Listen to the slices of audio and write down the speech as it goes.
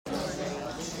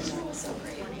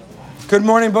Good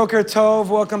morning, Boker Tov.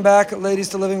 Welcome back, ladies,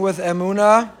 to Living with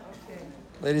Emunah.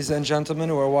 Ladies and gentlemen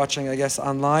who are watching, I guess,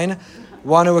 online.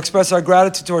 Want to express our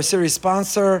gratitude to our series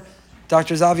sponsor,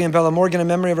 Dr. Zavi and Bella Morgan, in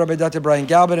memory of Rabbi Dr. Brian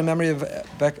Galbert, in memory of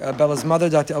Bella's mother,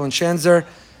 Dr. Ellen Shanzer.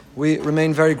 We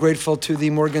remain very grateful to the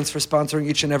Morgans for sponsoring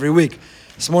each and every week.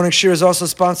 This morning's shir is also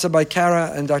sponsored by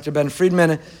Kara and Dr. Ben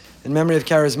Friedman, in memory of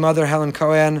Kara's mother, Helen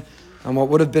Cohen, on what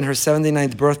would have been her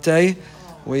 79th birthday.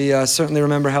 We certainly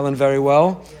remember Helen very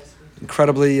well.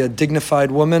 Incredibly dignified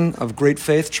woman of great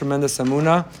faith, tremendous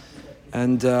emunah,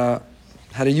 and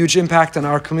had a huge impact on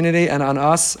our community and on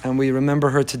us, and we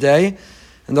remember her today.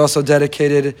 And also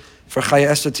dedicated for Chaya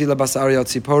Esther Tila Bas Ariel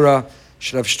Tzipora,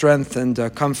 should have strength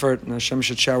and comfort, and Hashem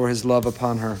should shower His love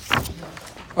upon her.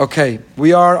 Okay,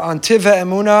 we are on Tivah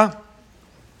Emunah.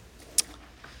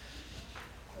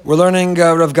 We're learning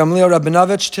Rav Gamliel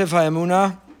Rabinovich, Tivah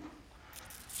Emunah.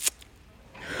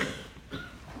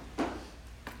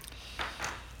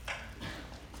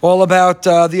 All about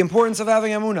the importance of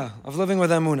having emunah, of living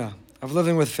with emunah, of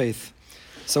living with faith.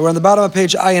 So we're on the bottom of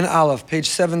page Ayin Aleph, page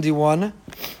 71.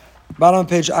 Bottom of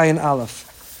page Ayin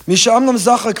Aleph. Misha amnam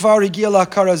zacha kvar higia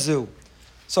la'karazu.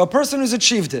 So a person who's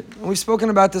achieved it, and we've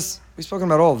spoken about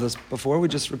all of this before, we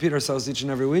just repeat ourselves each and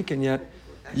every week, and yet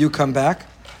you come back.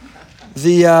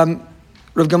 The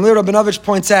Rav Gamliel Rabinovich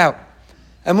points out,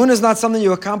 emunah is not something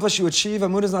you accomplish, you achieve.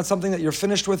 Emunah is not something that you're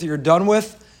finished with or you're done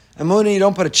with. Emunah you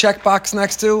don't put a checkbox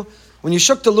next to. When you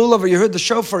shook the lulav or you heard the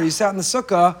shofar, you sat in the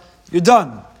sukkah, you're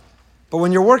done. But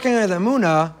when you're working on the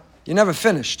emunah, you're never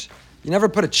finished. You never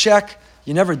put a check,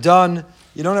 you're never done.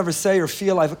 You don't ever say or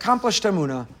feel, I've accomplished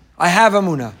emunah. I have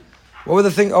emunah. What were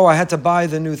the things? Oh, I had to buy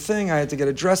the new thing. I had to get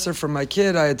a dresser for my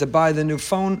kid. I had to buy the new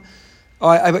phone. Oh,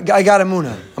 I got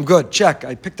emunah. I'm good. Check.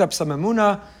 I picked up some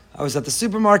emunah. I was at the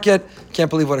supermarket. Can't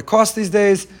believe what it costs these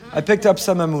days. I picked up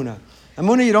some emunah.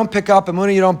 Emunah you don't pick up,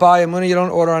 emunah you don't buy, emunah you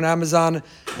don't order on Amazon,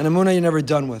 and emunah you're never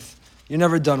done with. You're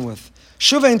never done with.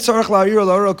 You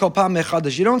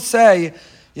don't say,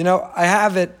 I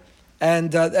have it,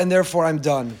 and therefore I'm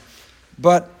done.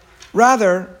 But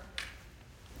rather,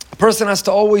 a person has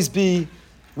to always be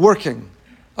working,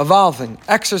 evolving,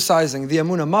 exercising the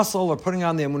emunah muscle, or putting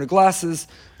on the emunah glasses,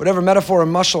 whatever metaphor or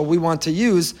muscle we want to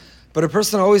use, but a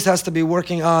person always has to be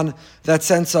working on that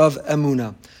sense of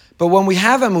emunah. But when we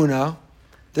have emunah,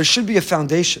 there should be a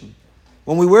foundation.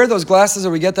 When we wear those glasses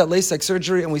or we get that LASIK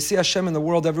surgery and we see Hashem in the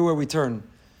world everywhere we turn,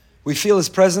 we feel His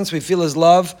presence, we feel His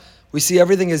love, we see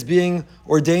everything as being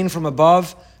ordained from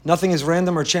above, nothing is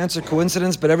random or chance or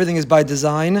coincidence, but everything is by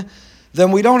design,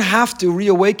 then we don't have to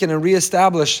reawaken and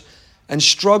reestablish and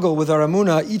struggle with our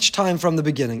emunah each time from the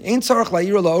beginning. Ein tzarach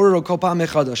la'ir la'orero kol pa'am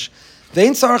mechadash.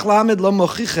 Ve'ein tzarach la'amid lo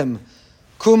mochichem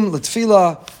kum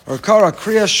l'tfila or kara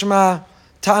kriya shema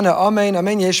Tana Amen,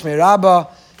 Amen Yeshmei Rabba.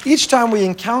 Each time we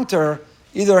encounter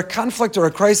either a conflict or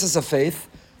a crisis of faith,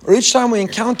 or each time we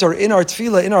encounter in our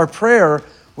tefillah, in our prayer,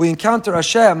 we encounter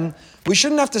Hashem, we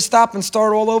shouldn't have to stop and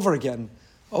start all over again.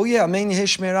 Oh yeah, Amen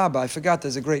Yeshmei Rabba. I forgot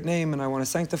there's a great name and I want to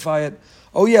sanctify it.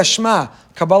 Oh yeah, Shema,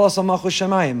 Kabbalah Malchus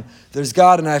Shemayim. There's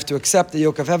God and I have to accept the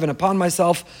yoke of heaven upon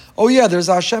myself. Oh yeah, there's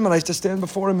Hashem and I have to stand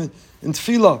before Him in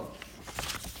tefillah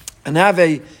and have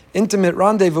a intimate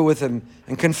rendezvous with Him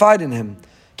and confide in Him.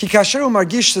 When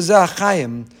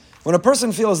a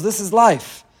person feels this is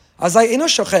life, you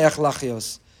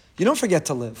don't forget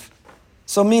to live.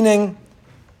 So meaning,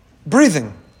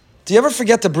 breathing. Do you ever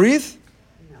forget to breathe?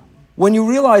 No. When you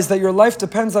realize that your life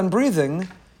depends on breathing,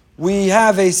 we've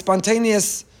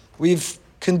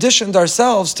conditioned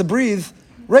ourselves to breathe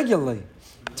regularly.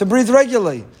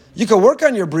 You can work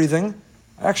on your breathing.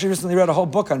 I actually recently read a whole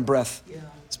book on breath. Yeah.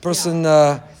 This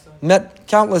person met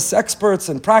countless experts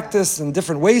and practice and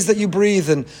different ways that you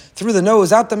breathe, and through the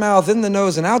nose, out the mouth, in the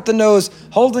nose, and out the nose,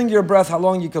 holding your breath, how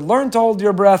long you can learn to hold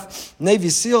your breath. Navy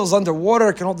SEALs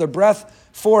underwater can hold their breath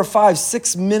 4, 5,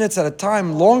 6 minutes at a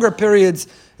time, longer periods,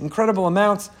 incredible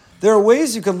amounts. There are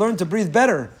ways you can learn to breathe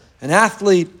better. An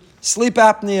athlete, sleep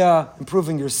apnea,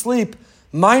 improving your sleep,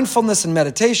 mindfulness and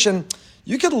meditation.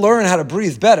 You can learn how to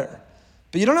breathe better.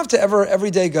 But you don't have to ever, every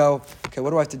day go, okay,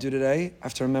 what do I have to do today? I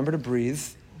have to remember to breathe.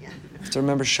 I have to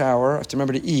remember shower. I have to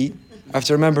remember to eat. I have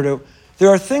to remember to... There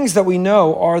are things that we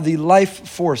know are the life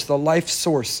force, the life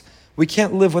source. We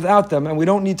can't live without them, and we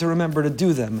don't need to remember to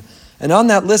do them. And on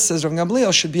that list, says Rav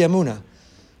Gamliel, should be emunah.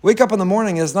 Wake up in the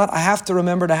morning is not, I have to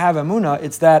remember to have emunah.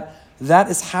 It's that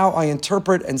is how I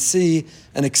interpret and see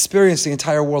and experience the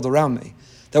entire world around me.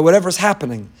 That whatever's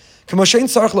happening. You don't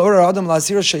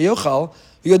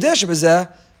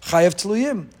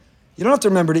have to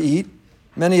remember to eat.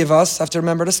 Many of us have to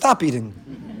remember to stop eating.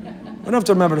 We don't have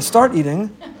to remember to start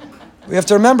eating. We have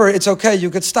to remember it's okay. You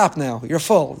could stop now. You're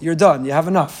full. You're done. You have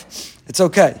enough. It's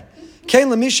okay.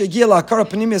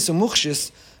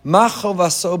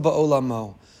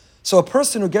 So a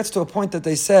person who gets to a point that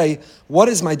they say, what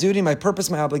is my duty, my purpose,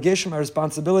 my obligation, my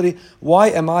responsibility? Why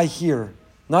am I here?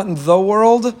 Not in the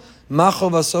world.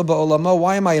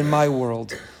 Why am I in my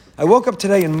world? I woke up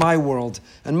today in my world,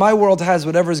 and my world has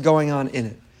whatever is going on in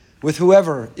it, with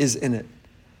whoever is in it.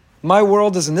 My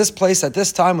world is in this place at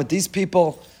this time with these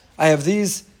people. I have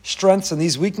these strengths and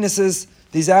these weaknesses,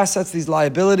 these assets, these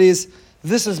liabilities.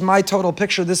 This is my total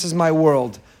picture. This is my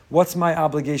world. What's my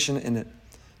obligation in it?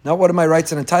 Not what are my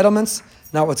rights and entitlements,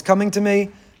 not what's coming to me,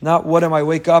 not what am I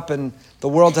wake up and the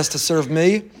world has to serve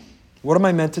me. What am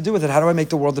I meant to do with it? How do I make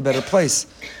the world a better place?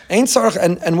 And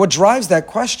what drives that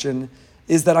question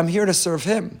is that I'm here to serve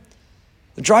Him.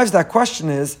 What drives that question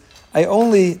is, I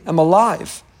only am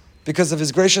alive because of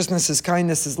His graciousness, His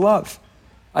kindness, His love.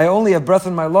 I only have breath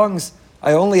in my lungs.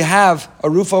 I only have a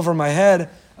roof over my head.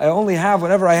 I only have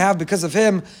whatever I have because of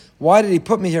Him. Why did He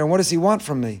put me here and what does He want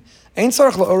from me? Each day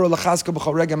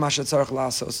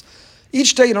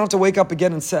you don't have to wake up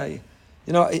again and say,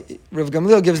 Rav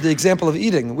Gamliel gives the example of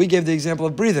eating. We gave the example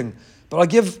of breathing. But I'll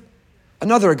give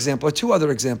another example, or two other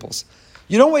examples.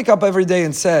 You don't wake up every day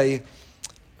and say,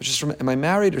 am I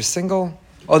married or single?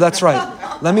 Oh, that's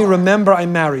right. Let me remember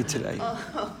I'm married today.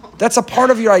 That's a part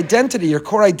of your identity, your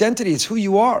core identity. It's who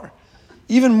you are.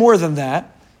 Even more than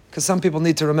that, because some people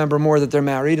need to remember more that they're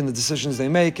married and the decisions they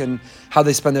make and how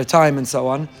they spend their time and so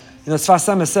on.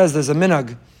 Sfas Emes says there's a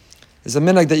minhag. There's a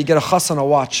minhag that you get a chassan a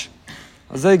watch.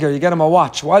 A zeger, you get him a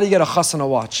watch. Why do you get a chassan a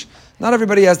watch? Not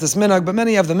everybody has this minhag, but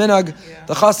many have the minhag. Yeah.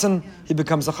 The chassan, he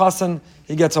becomes a chassan,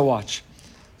 he gets a watch.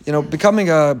 Becoming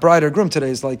a bride or groom today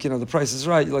is like, the price is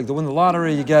right. You like to win the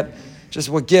lottery, you get just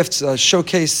what gifts,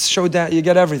 showcase, showdown, you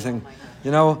get everything.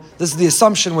 This is the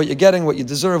assumption, what you're getting, what you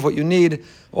deserve, what you need.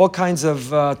 All kinds of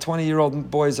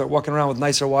 20-year-old boys are walking around with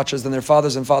nicer watches than their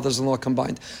fathers and fathers-in-law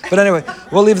combined. But anyway,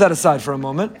 we'll leave that aside for a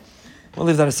moment. So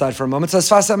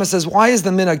Sfas Emes says, why is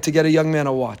the minhag to get a young man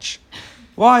a watch?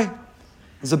 Why?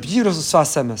 It's a beautiful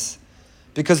Sfas Emes.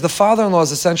 Because the father-in-law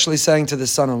is essentially saying to the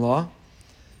son-in-law,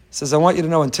 says, I want you to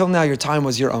know, until now your time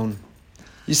was your own.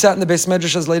 You sat in the Beis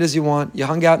Medrash as late as you want. You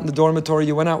hung out in the dormitory.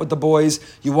 You went out with the boys.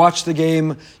 You watched the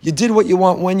game. You did what you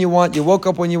want when you want. You woke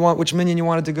up when you want, which minyan you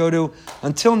wanted to go to.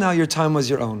 Until now, your time was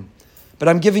your own. But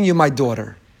I'm giving you my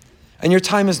daughter. And your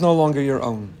time is no longer your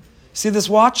own. See this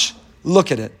watch?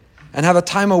 Look at it. And have a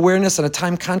time awareness and a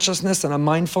time consciousness and a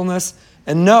mindfulness.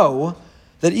 And know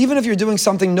that even if you're doing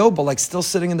something noble, like still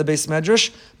sitting in the Beis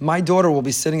Medrash, my daughter will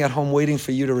be sitting at home waiting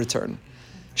for you to return.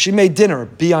 She made dinner.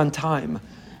 Be on time.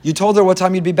 You told her what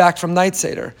time you'd be back from night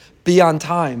Seder. Be on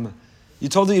time. You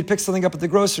told her you'd pick something up at the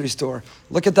grocery store.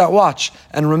 Look at that watch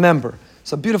and remember.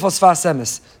 So beautiful Sfas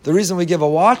Emes. The reason we give a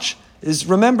watch is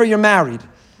remember you're married.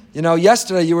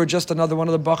 Yesterday you were just another one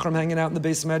of the Bachram hanging out in the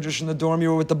Beis Medrash in the dorm. You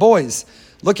were with the boys.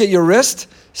 Look at your wrist.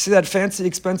 See that fancy,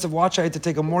 expensive watch I had to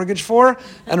take a mortgage for?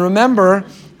 And remember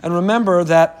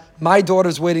that my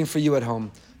daughter's waiting for you at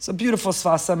home. It's a beautiful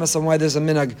Sfas Emes on why there's a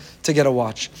minhag to get a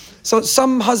watch. So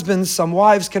some husbands, some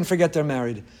wives can forget they're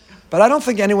married. But I don't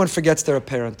think anyone forgets they're a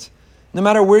parent. No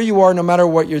matter where you are, no matter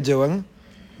what you're doing,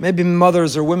 maybe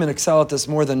mothers or women excel at this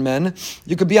more than men.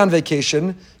 You could be on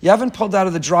vacation. You haven't pulled out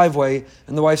of the driveway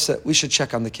and the wife said, we should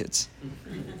check on the kids.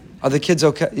 Are the kids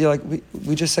okay? You're like,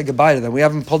 we just said goodbye to them. We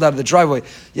haven't pulled out of the driveway.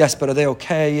 Yes, but are they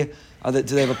okay? Do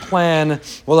they have a plan?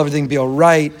 Will everything be all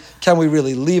right? Can we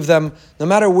really leave them? No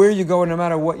matter where you go and no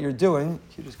matter what you're doing,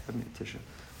 can you just grab me a tissue?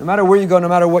 No matter where you go, no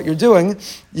matter what you're doing,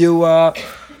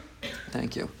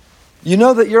 thank you. You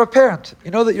know that you're a parent. You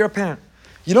know that you're a parent.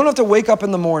 You don't have to wake up in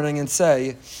the morning and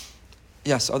say,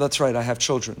 yes, that's right, I have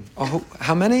children. Oh,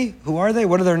 how many? Who are they?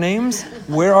 What are their names?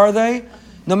 Where are they?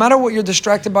 No matter what you're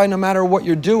distracted by, no matter what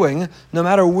you're doing, no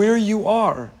matter where you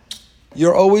are,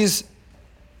 you're always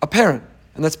a parent.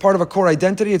 And that's part of a core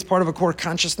identity. It's part of a core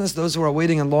consciousness. Those who are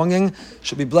waiting and longing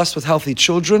should be blessed with healthy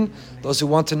children. Those who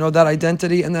want to know that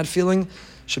identity and that feeling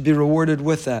should be rewarded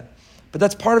with that. But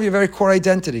that's part of your very core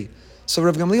identity. So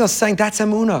Rav Gamliel is saying that's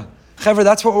emunah. Chaver,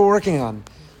 that's what we're working on.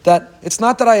 That it's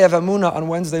not that I have emunah on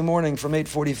Wednesday morning from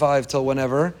 8:45 till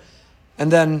whenever,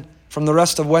 and then from the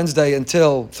rest of Wednesday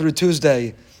until through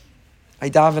Tuesday, I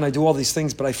daven, I do all these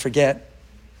things, but I forget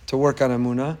to work on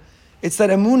emunah. It's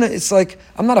that emunah, it's like,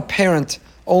 I'm not a parent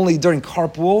only during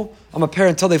carpool. I'm a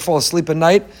parent until they fall asleep at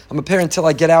night. I'm a parent until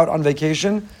I get out on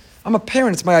vacation. I'm a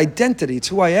parent, it's my identity, it's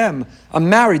who I am. I'm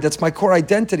married, that's my core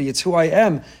identity, it's who I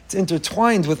am. It's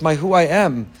intertwined with my who I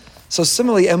am. So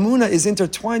similarly, emunah is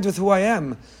intertwined with who I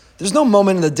am. There's no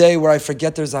moment in the day where I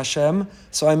forget there's Hashem,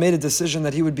 so I made a decision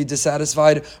that He would be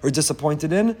dissatisfied or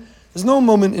disappointed in. There's no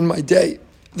moment in my day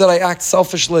that I act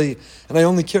selfishly and I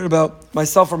only care about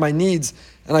myself or my needs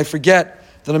and I forget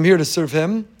that I'm here to serve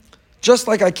Him. Just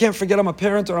like I can't forget I'm a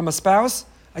parent or I'm a spouse,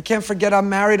 I can't forget I'm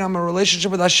married, I'm in a relationship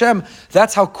with Hashem.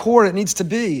 That's how core it needs to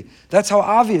be. That's how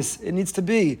obvious it needs to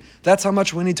be. That's how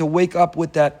much we need to wake up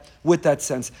with that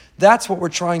sense. That's what we're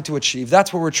trying to achieve.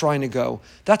 That's where we're trying to go.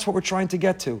 That's what we're trying to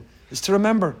get to, is to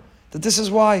remember that this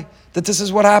is why, that this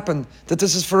is what happened, that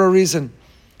this is for a reason.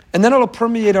 And then it'll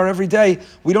permeate our everyday.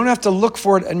 We don't have to look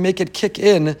for it and make it kick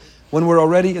in when we're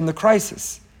already in the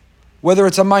crisis. Whether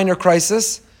it's a minor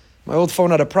crisis, my old phone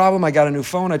had a problem, I got a new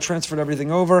phone, I transferred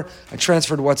everything over, I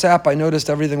transferred WhatsApp, I noticed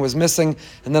everything was missing,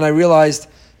 and then I realized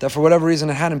that for whatever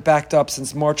reason it hadn't backed up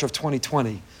since March of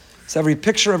 2020. So every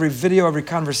picture, every video, every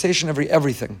conversation,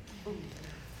 everything.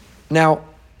 Now,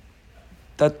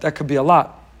 that could be a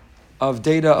lot of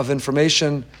data, of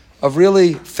information, of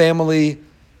really family,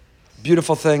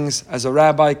 beautiful things as a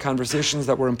rabbi, conversations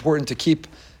that were important to keep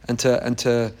and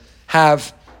to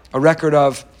have a record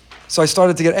of. So I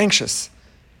started to get anxious.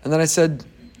 And then I said,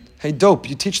 hey, dope,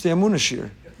 you teach the Emunah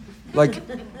Shir. Like,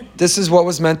 this is what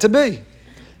was meant to be.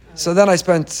 So then I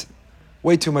spent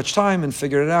way too much time and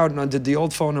figured it out and undid the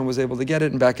old phone and was able to get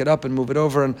it and back it up and move it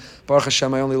over. And Baruch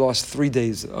Hashem, I only lost 3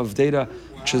 days of data,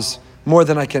 which is more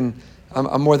than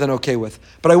I'm more than okay with.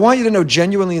 But I want you to know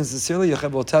genuinely and sincerely, Yochai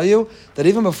will tell you, that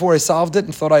even before I solved it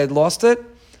and thought I had lost it,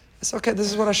 it's okay, this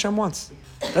is what Hashem wants.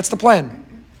 That's the plan.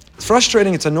 It's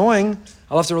frustrating, it's annoying.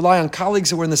 I'll have to rely on colleagues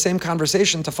who were in the same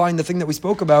conversation to find the thing that we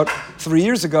spoke about 3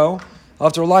 years ago. I'll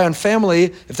have to rely on family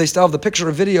if they still have the picture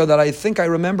or video that I think I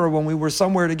remember when we were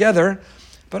somewhere together.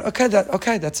 But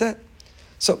okay, that's it.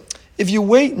 So if you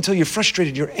wait until you're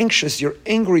frustrated, you're anxious, you're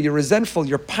angry, you're resentful,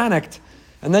 you're panicked,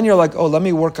 and then you're like, oh, let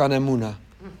me work on Emunah,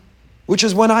 which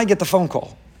is when I get the phone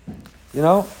call. You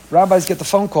know, rabbis get the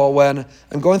phone call when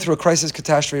I'm going through a crisis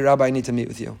catastrophe, Rabbi, I need to meet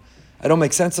with you. I don't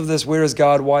make sense of this. Where is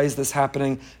God? Why is this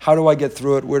happening? How do I get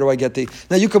through it? Where do I get the...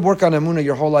 Now, you could work on Emunah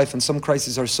your whole life, and some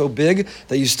crises are so big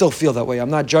that you still feel that way.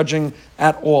 I'm not judging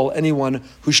at all anyone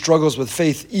who struggles with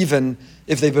faith, even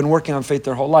if they've been working on faith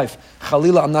their whole life.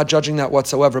 Chalila, I'm not judging that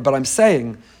whatsoever. But I'm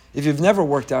saying, if you've never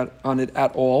worked out on it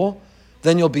at all,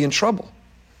 then you'll be in trouble.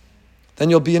 There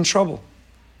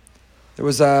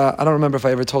was I don't remember if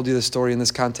I ever told you this story in this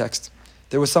context.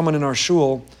 There was someone in our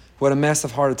shul who had a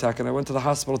massive heart attack, and I went to the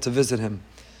hospital to visit him.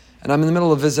 And I'm in the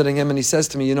middle of visiting him, and he says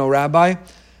to me, you know, Rabbi,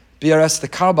 BRS, the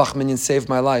Carlebach Minyan saved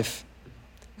my life.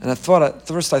 And at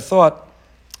first I thought,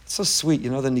 it's so sweet,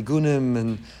 you know, the Nigunim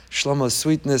and Shlomo's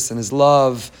sweetness and his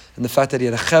love, and the fact that he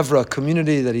had a chevra, a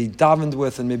community that he davened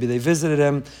with, and maybe they visited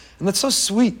him. And that's so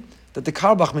sweet that the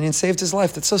Carlebach Minyan saved his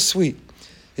life. That's so sweet.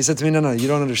 He said to me, no, you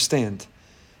don't understand.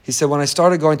 He said, when I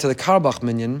started going to the Carlebach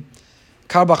Minyan,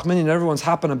 everyone's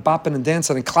hopping and bopping and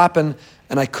dancing and clapping,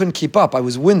 and I couldn't keep up. I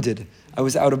was winded. I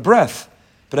was out of breath.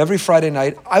 But every Friday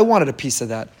night, I wanted a piece of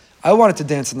that. I wanted to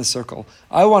dance in the circle.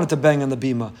 I wanted to bang on the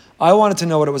bima. I wanted to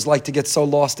know what it was like to get so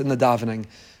lost in the davening.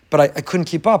 But I couldn't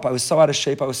keep up. I was so out of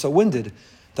shape. I was so winded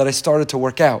that I started to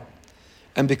work out.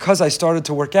 And because I started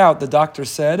to work out, the doctor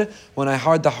said, when I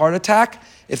had the heart attack,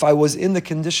 if I was in the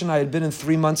condition I had been in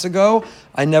 3 months ago,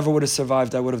 I never would have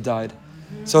survived. I would have died.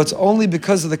 So it's only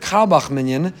because of the Carlebach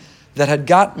Minyan that had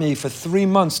got me for 3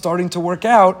 months starting to work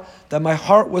out that my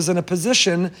heart was in a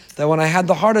position that when I had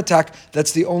the heart attack,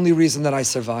 that's the only reason that I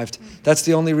survived. That's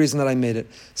the only reason that I made it.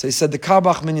 So he said, the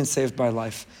Carlebach Minyan saved my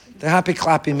life. The happy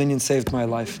clappy Minyan saved my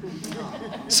life.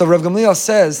 So Rav Gamliel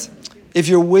says, if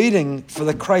you're waiting for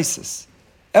the crisis,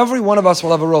 every one of us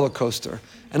will have a roller coaster.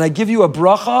 And I give you a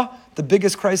bracha, the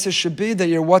biggest crisis should be that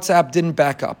your WhatsApp didn't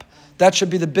back up. That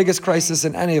should be the biggest crisis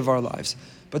in any of our lives.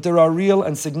 But there are real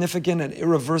and significant and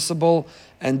irreversible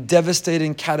and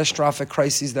devastating, catastrophic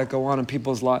crises that go on in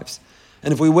people's lives.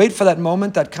 And if we wait for that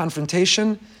moment, that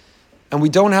confrontation, and we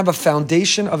don't have a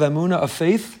foundation of emunah, of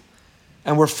faith,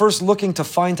 and we're first looking to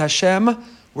find Hashem,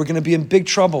 we're going to be in big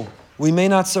trouble. We may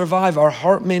not survive. Our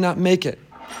heart may not make it.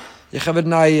 Yocheved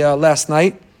and I, last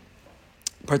night,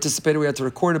 participated. We had to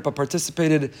record it, but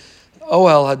participated.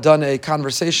 OL had done a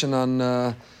conversation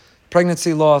on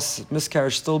pregnancy loss,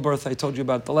 miscarriage, stillbirth. I told you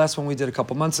about the last one we did a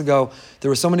couple months ago.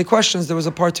 There were so many questions. There was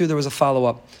a part 2. There was a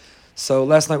follow-up. So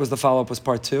last night was the follow-up, was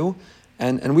part 2.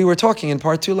 And we were talking in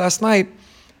part 2 last night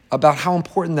about how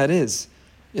important that is.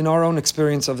 In our own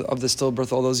experience of the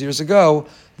stillbirth all those years ago,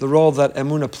 the role that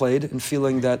emunah played in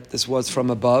feeling that this was from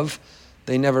above.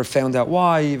 They never found out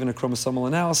why, even a chromosomal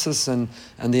analysis and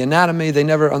the anatomy, they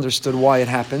never understood why it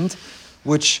happened,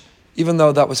 which, even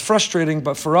though that was frustrating,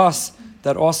 but for us,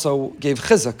 that also gave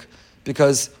chizuk,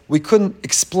 because we couldn't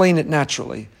explain it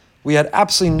naturally. We had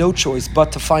absolutely no choice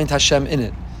but to find Hashem in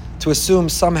it, to assume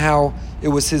somehow it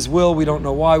was His will. We don't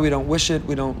know why, we don't wish it,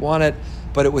 we don't want it,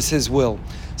 but it was His will.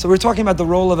 So we're talking about the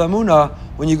role of Emunah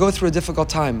when you go through a difficult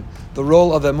time, the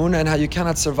role of Emunah and how you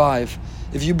cannot survive.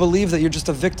 If you believe that you're just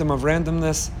a victim of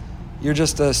randomness, you're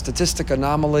just a statistic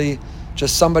anomaly,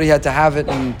 just somebody had to have it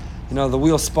and the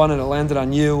wheel spun and it landed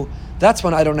on you, that's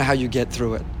when I don't know how you get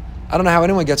through it. I don't know how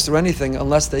anyone gets through anything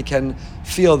unless they can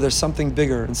feel there's something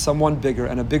bigger and someone bigger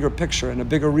and a bigger picture and a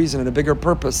bigger reason and a bigger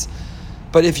purpose.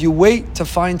 But if you wait to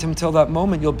find Him till that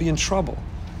moment, you'll be in trouble.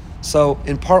 So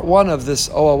in part one of this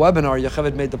OA webinar,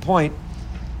 Yocheved made the point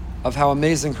of how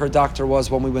amazing her doctor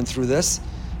was when we went through this,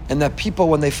 and that people,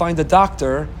 when they find a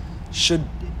doctor, should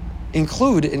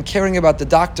include in caring about the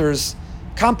doctor's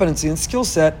competency and skill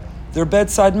set, their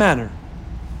bedside manner.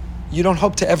 You don't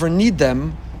hope to ever need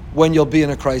them when you'll be in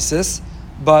a crisis,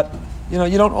 but you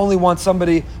don't only want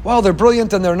somebody, well, they're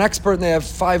brilliant and they're an expert and they have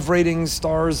 5 rating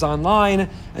stars online,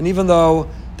 and even though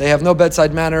they have no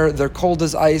bedside manner, they're cold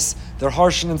as ice, they're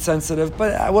harsh and insensitive,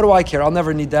 but what do I care? I'll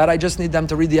never need that. I just need them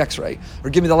to read the x-ray or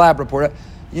give me the lab report.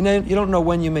 You don't know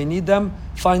when you may need them.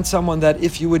 Find someone that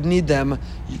if you would need them,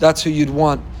 that's who you'd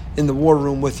want in the war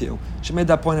room with you. She made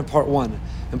that point in part one.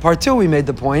 In part two, we made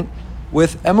the point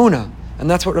with Emunah,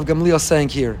 and that's what Rav Gamliel is saying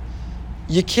here.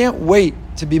 You can't wait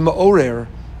to be ma'orer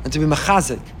and to be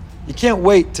mechazik. You can't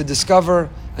wait to discover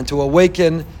and to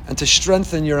awaken and to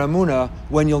strengthen your Emunah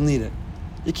when you'll need it.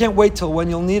 You can't wait till when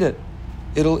you'll need it.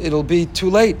 It'll be too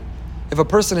late. If a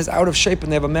person is out of shape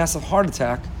and they have a massive heart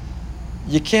attack,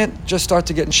 you can't just start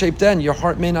to get in shape then. Your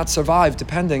heart may not survive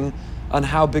depending on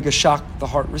how big a shock the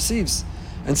heart receives.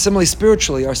 And similarly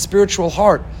spiritually, our spiritual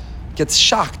heart gets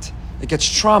shocked. It gets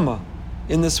trauma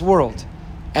in this world.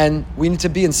 And we need to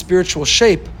be in spiritual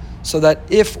shape so that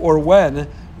if or when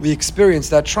we experience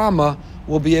that trauma,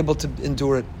 we'll be able to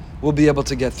endure it. We'll be able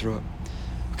to get through it.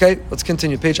 Okay, let's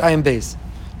continue. Page Ayin Beis.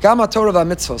 Gama Torah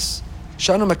v'mitzvos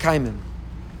shanu mekaimim.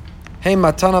 Hey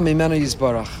matana mimenu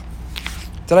yizbarach.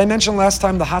 Did I mention last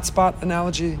time the hotspot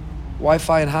analogy?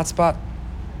 Wi-Fi and hotspot?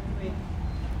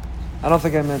 I don't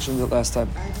think I mentioned it last time.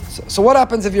 So what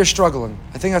happens if you're struggling?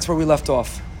 I think that's where we left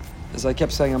off. As I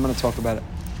kept saying, I'm going to talk about it.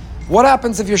 What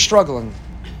happens if you're struggling?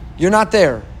 You're not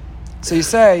there. So you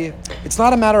say, it's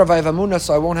not a matter of I have Emunah,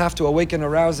 so I won't have to awaken,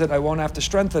 arouse it, I won't have to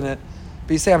strengthen it.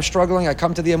 But you say, I'm struggling, I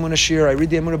come to the Emunah Shir, I read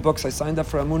the Emunah books, I signed up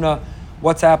for Emunah,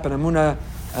 WhatsApp and Emunah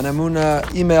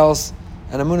emails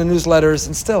and Emunah newsletters,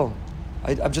 and still,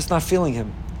 I'm just not feeling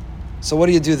Him. So what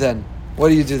do you do then? What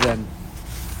do you do then?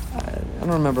 I don't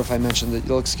remember if I mentioned it.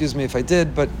 You'll excuse me if I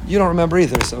did, but you don't remember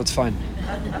either, so it's fine.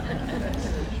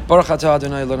 Baruch atah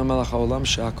Adonai Eloheinu melech haolam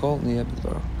she'akol niyeh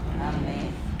b'dvaro.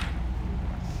 Amen.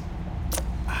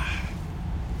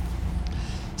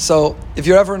 So, if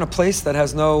you're ever in a place that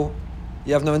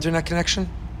you have no internet connection,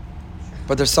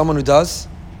 but there's someone who does,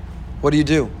 what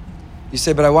do? You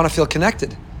say, but I want to feel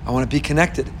connected. I want to be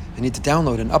connected. I need to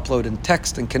download and upload and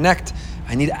text and connect.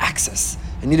 I need access.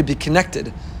 I need to be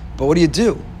connected. But what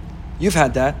do? You've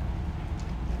had that.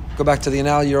 Go back to the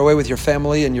analogy, you're away with your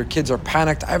family and your kids are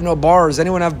panicked. I have no bars.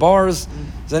 Anyone have bars?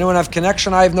 Does anyone have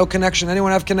connection? I have no connection.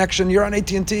 Anyone have connection? You're on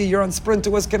AT&T. You're on Sprint.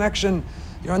 Who has connection?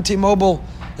 You're on T-Mobile.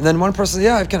 And then one person says,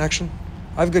 yeah, I have connection.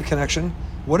 I have good connection.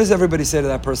 What does everybody say to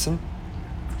that person?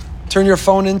 Turn your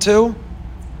phone into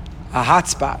a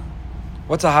hotspot.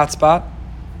 What's a hotspot?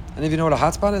 Any of you know what a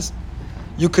hotspot is?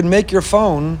 You can make your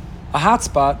phone a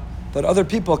hotspot that other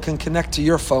people can connect to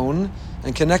your phone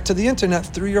and connect to the internet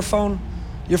through your phone.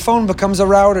 Your phone becomes a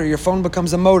router, your phone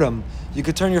becomes a modem. You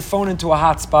could turn your phone into a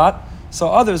hotspot so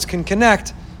others can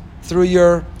connect through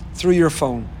your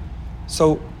phone.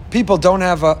 So people don't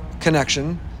have a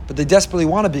connection, but they desperately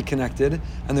want to be connected,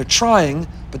 and they're trying,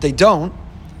 but they don't.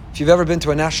 If you've ever been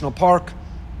to a national park,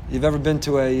 you've ever been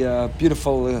to a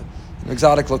beautiful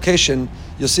exotic location,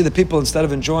 you'll see the people, instead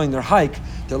of enjoying their hike,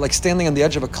 they're like standing on the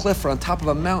edge of a cliff or on top of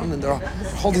a mountain, and they're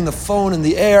holding the phone in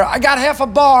the air. I got half a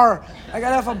bar.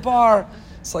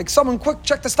 It's like, someone quick,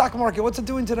 check the stock market. What's it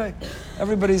doing today?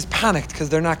 Everybody's panicked because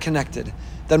they're not connected.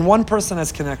 Then one person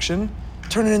has connection,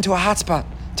 turn it into a hotspot.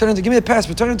 Give me the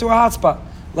password, turn it into a hotspot.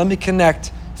 Let me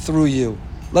connect through you.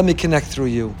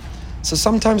 So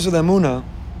sometimes with Emunah,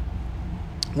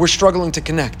 we're struggling to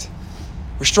connect.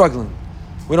 We're struggling.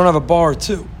 We don't have a bar or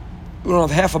two. We don't have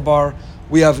half a bar.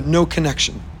 We have no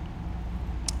connection.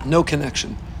 No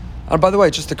connection. And by the way,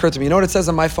 it just occurred to me, you know what it says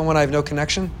on my phone when I have no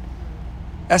connection?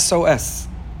 SOS.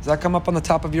 Does that come up on the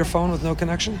top of your phone with no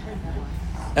connection?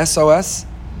 SOS?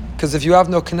 Because if you have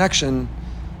no connection,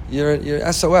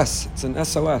 you're SOS. It's an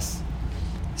SOS.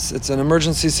 It's an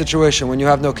emergency situation when you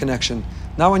have no connection.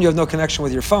 Not when you have no connection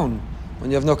with your phone,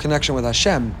 when you have no connection with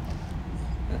Hashem.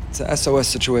 It's an SOS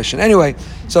situation. Anyway,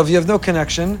 so if you have no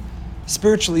connection,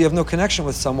 spiritually you have no connection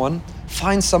with someone,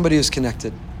 find somebody who's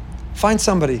connected. Find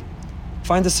somebody.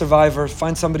 Find a survivor,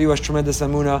 find somebody who has tremendous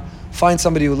emunah, find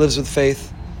somebody who lives with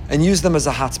faith, and use them as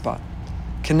a hotspot.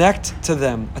 Connect to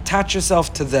them. Attach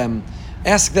yourself to them.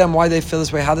 Ask them why they feel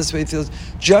this way, how this way feels.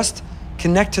 Just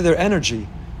connect to their energy.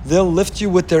 They'll lift you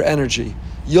with their energy.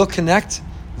 You'll connect,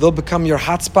 they'll become your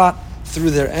hotspot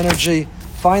through their energy.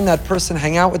 Find that person,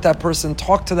 hang out with that person,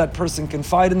 talk to that person,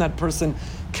 confide in that person,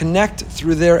 connect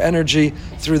through their energy,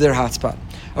 through their hotspot.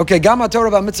 Okay, Gam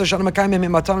Torah mitzvah shana mekayim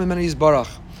mimatan mimenu yizbarach.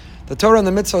 The Torah and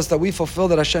the mitzvahs that we fulfill,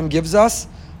 that Hashem gives us,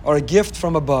 are a gift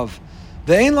from above.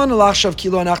 Many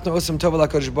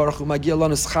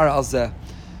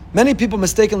people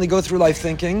mistakenly go through life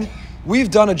thinking, we've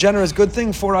done a generous good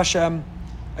thing for Hashem.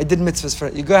 I did mitzvahs for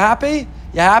it. You go happy?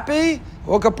 You happy?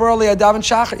 Woke up early, I davened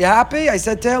shachar. You happy? I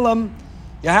said Tehillim.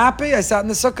 You happy? I sat in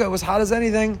the sukkah. It was hot as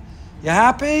anything. You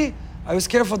happy? I was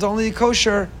careful to only eat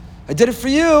kosher. I did it for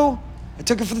you. I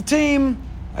took it for the team.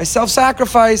 I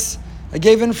self-sacrifice. I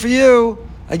gave in for you.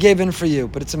 I gave in for you.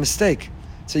 But it's a mistake.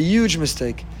 It's a huge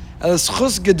mistake. Kadosh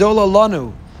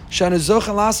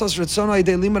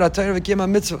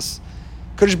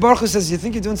Baruch Hu says, you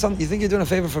think you're doing something? You think you're doing a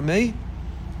favor for me?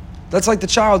 That's like the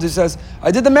child who says,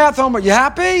 I did the math homework. You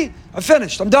happy? I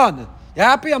finished. I'm done. You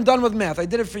happy? I'm done with math. I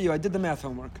did it for you. I did the math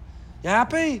homework. You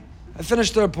happy? I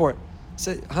finished the report.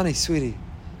 Say, honey, sweetie,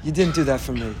 you didn't do that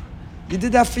for me. You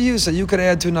did that for you so you could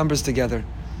add two numbers together.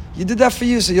 You did that for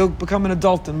you so you'll become an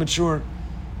adult and mature.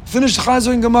 Finished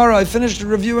Chazor and Gemara. I finished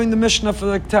reviewing the Mishnah for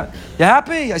the test. You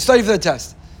happy? I studied for the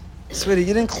test. Sweetie,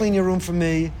 you didn't clean your room for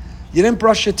me. You didn't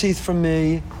brush your teeth for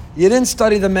me. You didn't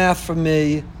study the math for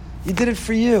me. You did it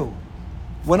for you.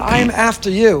 When I'm after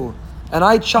you, and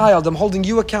I'm holding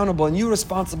you accountable and you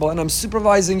responsible, and I'm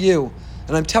supervising you,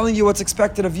 and I'm telling you what's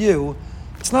expected of you,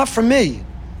 it's not for me.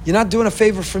 You're not doing a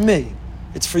favor for me.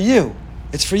 It's for you.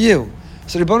 It's for you.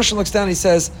 So the Rebbeinu Shalom looks down and he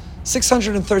says,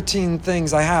 613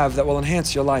 things I have that will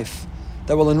enhance your life,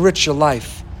 that will enrich your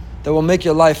life, that will make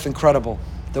your life incredible,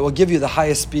 that will give you the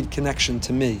highest speed connection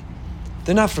to me.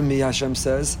 They're not for me, Hashem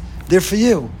says. They're for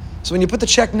you. So when you put the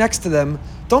check next to them,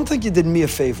 don't think you did me a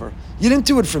favor. You didn't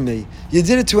do it for me. You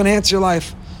did it to enhance your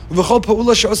life.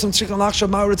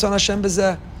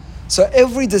 So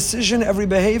every decision, every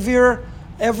behavior,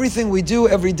 everything we do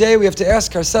every day, we have to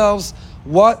ask ourselves,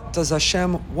 what does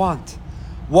Hashem want?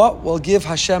 What will give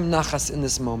Hashem nachas in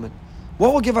this moment?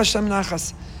 What will give Hashem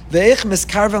nachas?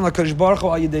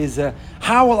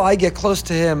 How will I get close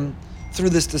to Him through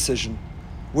this decision?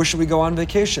 Where should we go on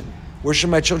vacation? Where should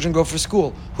my children go for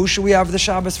school? Who should we have the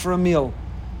Shabbos for a meal?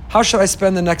 How should I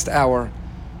spend the next hour?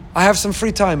 I have some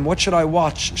free time. What should I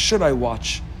watch? Should I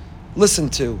watch? Listen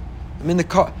to? I'm in the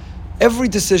car. Every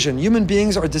decision, human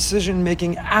beings are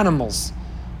decision-making animals.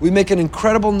 We make an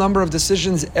incredible number of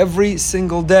decisions every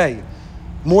single day.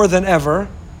 More than ever,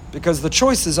 because the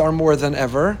choices are more than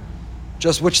ever.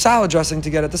 Just which salad dressing to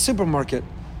get at the supermarket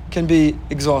can be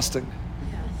exhausting.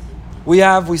 We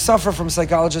suffer from,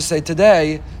 psychologists say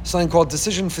today, something called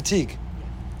decision fatigue,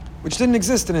 which didn't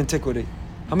exist in antiquity.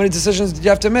 How many decisions did you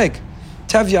have to make?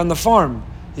 Tevye on the farm,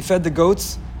 he fed the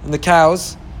goats and the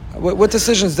cows. What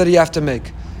decisions did he have to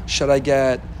make? Should I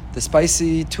get the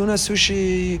spicy tuna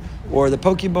sushi or the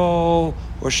poke bowl,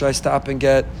 or should I stop and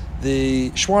get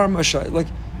the shawarma?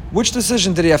 Which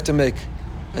decision did he have to make?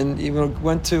 And he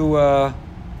went to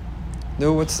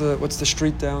what's the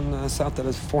street down south that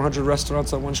has 400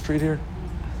 restaurants on one street here?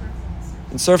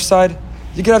 In Surfside?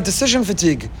 You could have decision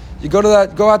fatigue. You go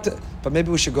out to, but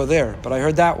maybe we should go there. But I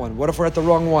heard that one. What if we're at the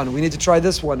wrong one? We need to try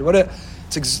this one.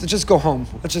 Let's just go home.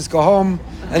 Let's just go home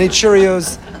and eat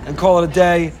Cheerios and call it a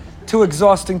day. Too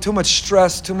exhausting, too much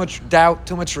stress, too much doubt,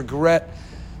 too much regret.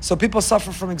 So people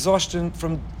suffer from exhaustion,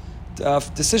 from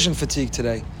decision fatigue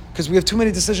today, because we have too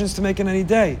many decisions to make in any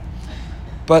day.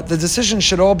 But the decision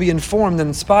should all be informed and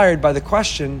inspired by the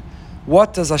question,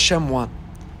 what does Hashem want?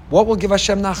 What will give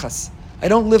Hashem nachas? I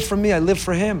don't live for me, I live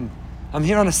for Him. I'm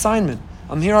here on assignment.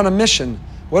 I'm here on a mission.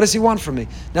 What does He want from me?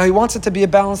 Now He wants it to be a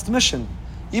balanced mission.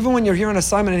 Even when you're here on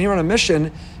assignment and here on a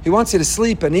mission, He wants you to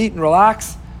sleep and eat and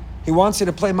relax. He wants you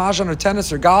to play mahjong or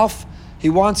tennis or golf. He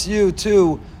wants you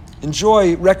to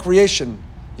enjoy recreation.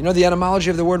 You know the etymology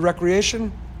of the word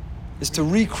recreation? Is to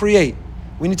recreate.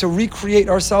 We need to recreate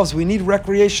ourselves. We need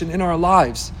recreation in our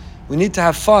lives. We need to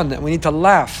have fun, and we need to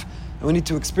laugh, and we need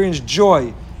to experience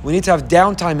joy. We need to have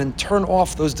downtime and turn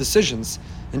off those decisions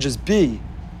and just be.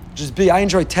 Just be. I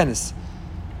enjoy tennis.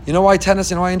 You know why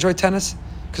tennis? You know why I enjoy tennis?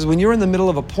 Because when you're in the middle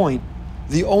of a point,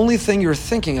 the only thing you're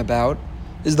thinking about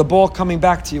is the ball coming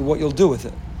back to you, what you'll do with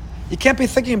it. You can't be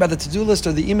thinking about the to-do list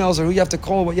or the emails or who you have to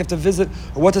call, or what you have to visit,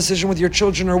 or what decision with your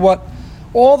children or what.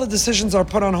 All the decisions are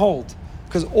put on hold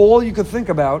because all you could think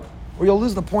about, or you'll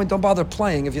lose the point, don't bother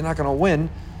playing if you're not going to win.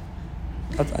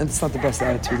 It's not the best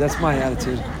attitude. That's my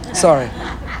attitude. Sorry.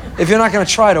 If you're not going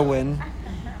to try to win,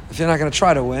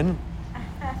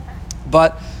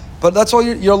 but that's all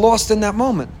you're lost in that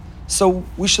moment. So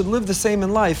we should live the same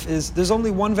in life. There's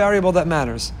only one variable that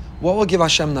matters. What will give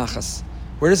Hashem nachas?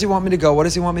 Where does He want me to go? What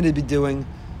does He want me to be doing?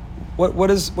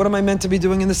 What am I meant to be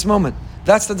doing in this moment?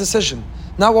 That's the decision.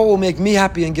 Not what will make me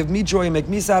happy and give me joy and make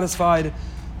me satisfied.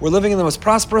 We're living in the most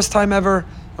prosperous time ever,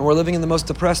 and we're living in the most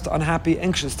depressed, unhappy,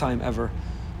 anxious time ever.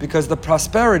 Because the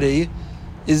prosperity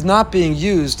is not being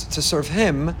used to serve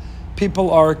Him. People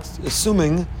are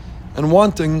assuming and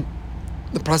wanting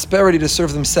the prosperity to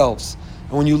serve themselves.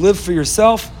 And when you live for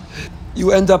yourself,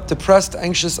 you end up depressed,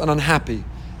 anxious, and unhappy.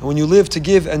 And when you live to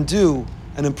give and do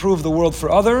and improve the world for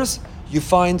others, you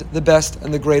find the best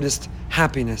and the greatest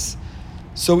happiness.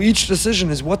 So each decision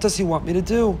is, what does He want me to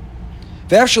do?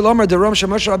 In Sefer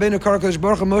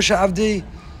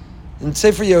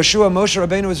Yehoshua, Moshe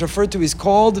Rabbeinu is referred to, he's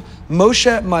called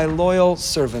Moshe, my loyal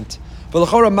servant.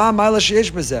 Ask Rav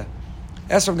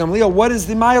Gamliel, what is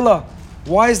the Maila?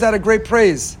 Why is that a great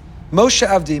praise? Moshe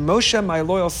Avdi, Moshe, my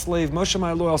loyal slave, Moshe,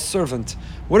 my loyal servant.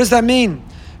 What does that mean?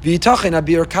 V'yitachin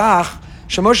abir kach,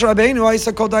 shemoshe Rabbeinu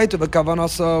ha'isa kol daitu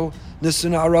v'kavanaso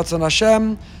nisuna aratzon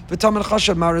Hashem v'tamen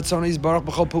chashav ma'aratzon yizbarach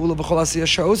b'chol pa'ula b'chol asiyah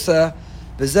she'oseh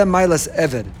v'zeh mailas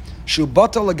eved shu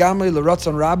batal legamri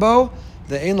l'ratzon rabo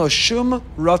ve'ein lo shum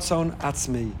ratzon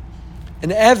atzmi.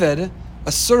 An eved,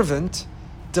 a servant,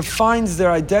 defines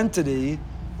their identity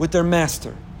with their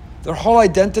master. Their whole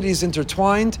identity is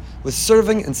intertwined with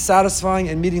serving and satisfying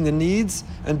and meeting the needs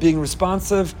and being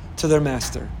responsive to their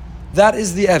master. That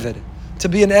is the Eved. To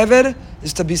be an Eved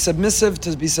is to be submissive,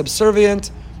 to be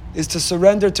subservient, is to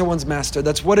surrender to one's master.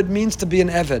 That's what it means to be an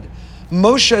Eved.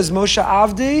 Moshe is Moshe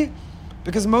Avdi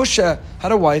because Moshe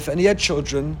had a wife and he had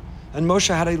children and Moshe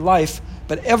had a life,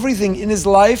 but everything in his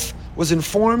life was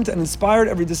informed and inspired.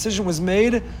 Every decision was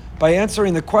made by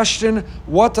answering the question,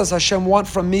 what does Hashem want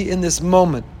from me in this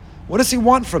moment? What does He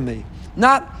want from me?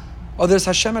 Not, there's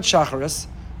Hashem at Shacharis.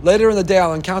 Later in the day,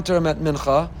 I'll encounter Him at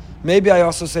Mincha. Maybe I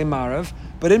also say Marav.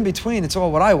 But in between, it's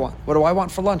all what I want. What do I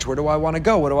want for lunch? Where do I want to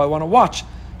go? What do I want to watch?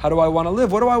 How do I want to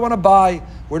live? What do I want to buy?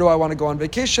 Where do I want to go on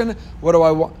vacation? What do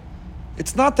I want?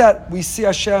 It's not that we see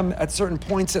Hashem at certain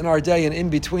points in our day and in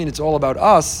between, it's all about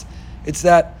us. It's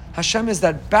that Hashem is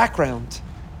that background.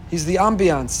 He's the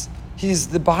ambiance. He's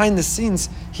the behind the scenes.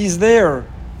 He's there.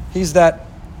 He's that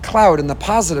cloud in the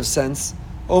positive sense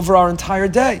over our entire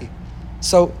day.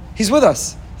 So He's with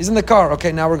us. He's in the car.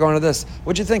 Okay, now we're going to this.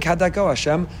 What'd you think? How'd that go,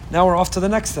 Hashem? Now we're off to the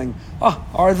next thing.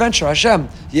 Our adventure, Hashem.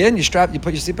 You in? You strapped? You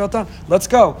put your seatbelt on? Let's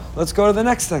go. Let's go to the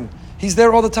next thing. He's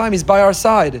there all the time. He's by our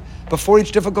side. Before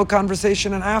each difficult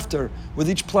conversation and after. With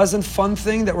each pleasant, fun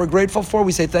thing that we're grateful for,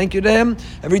 we say thank you to Him.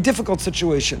 Every difficult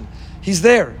situation. He's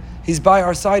there. He's by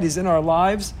our side. He's in our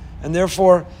lives. And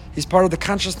therefore, He's part of the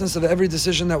consciousness of every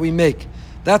decision that we make.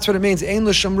 That's what it means. Ein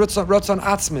l'shem ratzon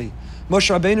atzmi.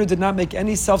 Moshe Rabbeinu did not make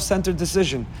any self-centered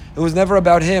decision. It was never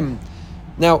about him.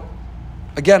 Now,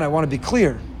 again, I want to be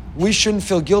clear. We shouldn't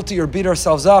feel guilty or beat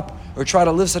ourselves up or try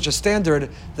to live such a standard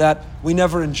that we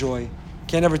never enjoy.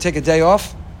 Can't ever take a day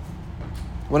off.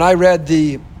 When I read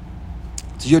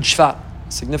it's Yud Shvat,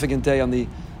 a significant day on the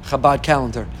Chabad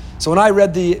calendar. So when I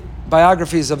read the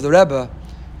biographies of the Rebbe,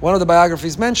 one of the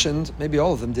biographies mentioned, maybe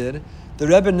all of them did, the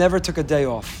Rebbe never took a day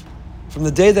off. From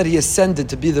the day that he ascended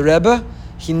to be the Rebbe,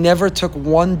 he never took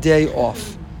one day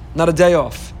off. Not a day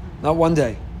off. Not one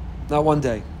day. Not one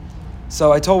day.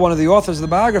 So I told one of the authors of the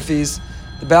biographies,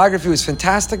 the biography was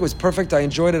fantastic, it was perfect, I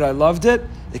enjoyed it, I loved it,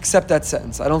 except that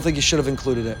sentence. I don't think you should have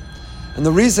included it. And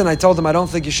the reason I told him I don't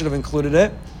think you should have included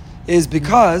it is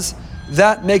because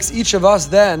that makes each of us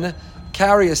then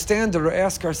carry a standard or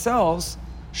ask ourselves,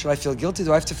 should I feel guilty?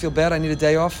 Do I have to feel bad I need a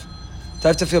day off? Do I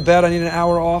have to feel bad I need an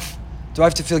hour off? Do I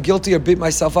have to feel guilty or beat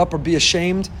myself up or be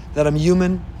ashamed that I'm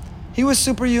human? He was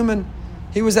superhuman.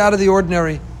 He was out of the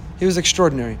ordinary. He was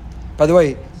extraordinary. By the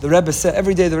way, the Rebbe said,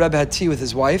 every day the Rebbe had tea with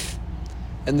his wife,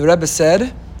 and the Rebbe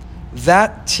said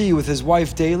that tea with his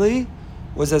wife daily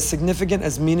was as significant,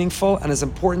 as meaningful, and as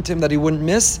important to him that he wouldn't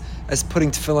miss as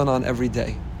putting tefillin on every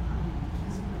day.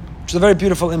 Which is a very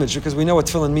beautiful image because we know what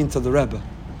tefillin means to the Rebbe.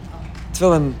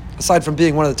 Tefillin, aside from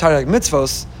being one of the Targum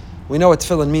mitzvos, we know what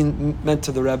tefillin meant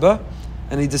to the Rebbe,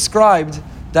 and he described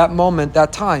that moment,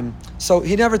 that time. So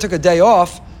he never took a day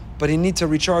off, but he needs to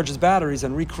recharge his batteries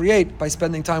and recreate by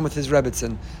spending time with his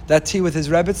Rebbetzin. That tea with his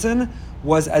Rebbetzin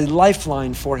was a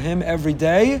lifeline for him every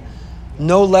day,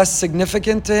 no less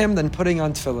significant to him than putting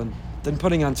on tefillin,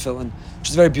 which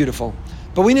is very beautiful.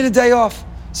 But we need a day off.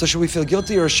 So should we feel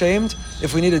guilty or ashamed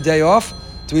if we need a day off?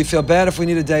 Do we feel bad if we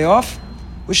need a day off?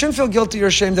 We shouldn't feel guilty or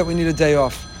ashamed that we need a day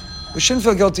off. We shouldn't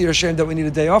feel guilty or ashamed that we need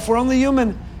a day off. We're only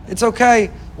human. It's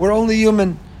okay. We're only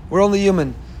human.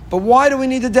 But why do we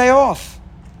need a day off?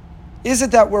 Is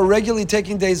it that we're regularly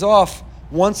taking days off,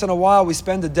 once in a while we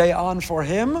spend a day on for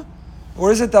him?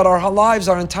 Or is it that our lives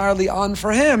are entirely on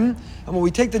for him, and when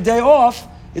we take the day off,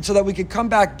 it's so that we could come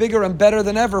back bigger and better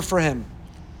than ever for him?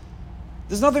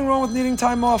 There's nothing wrong with needing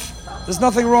time off. There's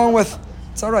nothing wrong with,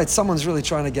 it's all right, someone's really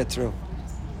trying to get through.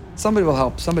 Somebody will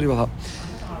help.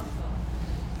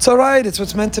 It's all right, it's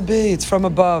what's meant to be. It's from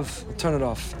above. Turn it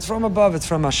off. It's from above, it's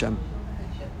from Hashem.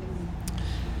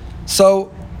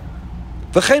 So,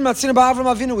 we see this with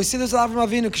Avram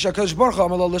Avinu.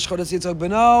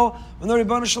 When the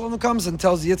Ribbon Shalom comes and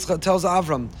tells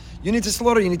Avram, you need to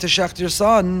slaughter, you need to shecht your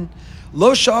son.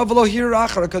 Avram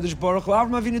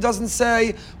Avinu doesn't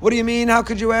say, what do you mean? How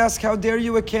could you ask? How dare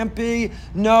you? It can't be.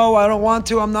 No, I don't want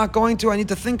to. I'm not going to. I need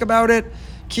to think about it.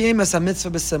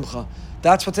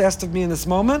 That's what's asked of me in this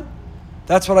moment.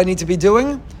 That's what I need to be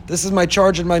doing. This is my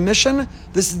charge and my mission.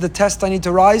 This is the test I need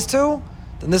to rise to.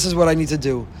 Then this is what I need to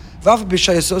do. Avram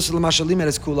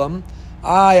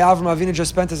Avinu just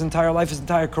spent his entire life, his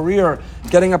entire career,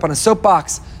 getting up on a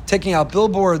soapbox, taking out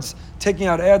billboards, taking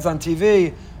out ads on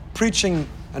TV, preaching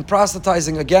and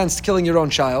proselytizing against killing your own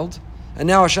child. And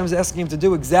now Hashem's asking him to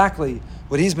do exactly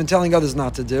what he's been telling others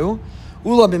not to do.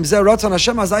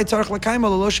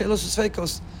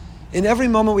 In every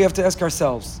moment we have to ask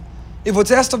ourselves, if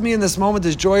what's asked of me in this moment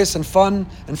is joyous and fun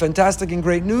and fantastic and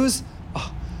great news,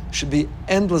 should be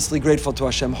endlessly grateful to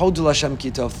Hashem. Hodul Hashem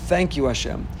Kitov. Thank you,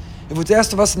 Hashem. If what's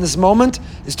asked of us in this moment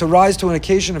is to rise to an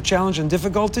occasion of challenge and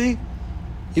difficulty,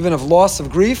 even of loss, of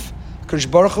grief, Kadosh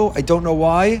Baruch Hu, I don't know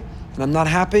why, and I'm not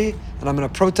happy, and I'm going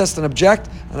to protest and object,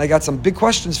 and I got some big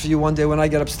questions for you one day when I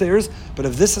get upstairs, but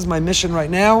if this is my mission right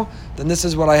now, then this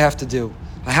is what I have to do.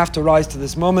 I have to rise to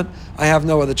this moment. I have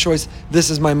no other choice. This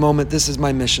is my moment. This is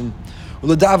my mission.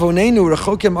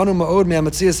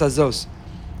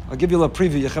 I'll give you a little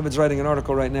preview. Yocheved's writing an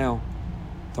article right now.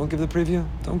 Don't give the preview.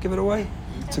 Don't give it away.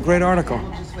 It's a great article.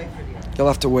 You'll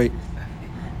have to wait.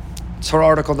 It's her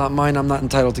article, not mine. I'm not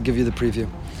entitled to give you the preview.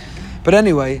 But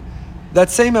anyway, that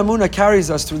same emunah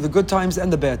carries us through the good times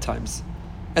and the bad times.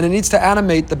 And it needs to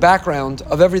animate the background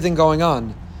of everything going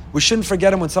on. We shouldn't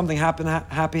forget him when something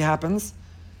happy happens.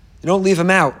 You don't leave him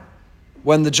out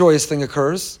when the joyous thing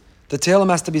occurs. The Tehillim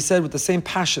has to be said with the same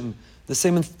passion, the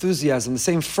same enthusiasm, the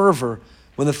same fervor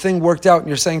when the thing worked out and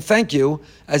you're saying thank you,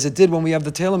 as it did when we have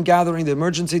the Tehillim gathering, the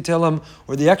emergency Tehillim,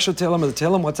 or the extra Tehillim, or the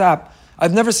Tehillim WhatsApp.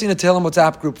 I've never seen a Tehillim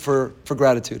WhatsApp group for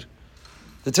gratitude.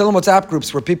 The Tehillim WhatsApp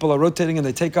groups where people are rotating and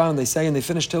they take on and they say and they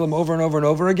finish Tehillim over and over and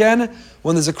over again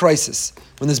when there's a crisis,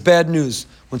 when there's bad news,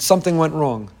 when something went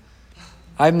wrong.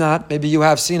 I've not, maybe you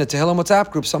have seen a Tehillim WhatsApp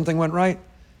group, something went right.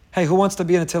 Hey, who wants to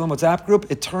be in a Tehillim WhatsApp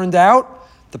group? It turned out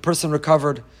the person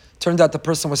recovered. Turned out the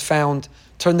person was found.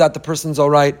 Turned out the person's all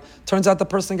right. Turns out the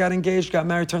person got engaged, got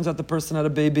married. Turns out the person had a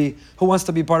baby. Who wants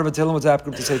to be part of a Tehillim WhatsApp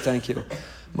group to say thank you?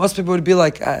 Most people would be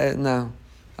like, no,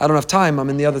 I don't have time.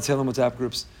 I'm in the other Tehillim WhatsApp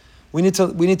groups. We need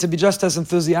to be just as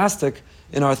enthusiastic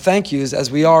in our thank yous as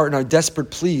we are in our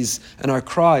desperate pleas and our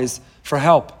cries for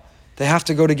help. They have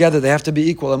to go together. They have to be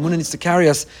equal. Emunah needs to carry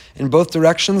us in both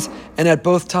directions and at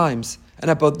both times.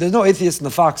 There's no atheist in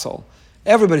the foxhole.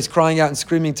 Everybody's crying out and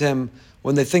screaming to him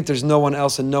when they think there's no one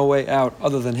else and no way out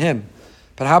other than him.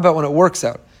 But how about when it works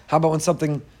out? How about when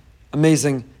something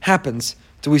amazing happens?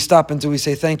 Do we stop and do we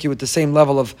say thank you with the same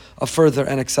level of fervor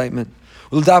and excitement?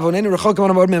 Sefer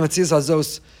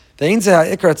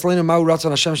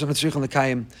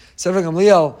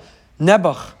Gamliel,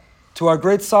 Nebuch, to our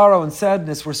great sorrow and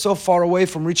sadness, we're so far away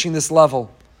from reaching this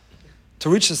level. To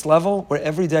reach this level where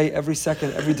every day, every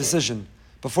second, every decision,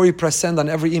 before you press send on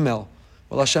every email,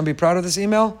 will Hashem be proud of this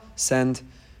email? Send.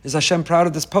 Is Hashem proud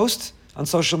of this post on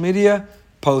social media?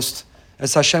 Post.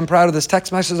 Is Hashem proud of this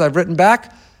text message I've written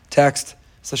back? Text.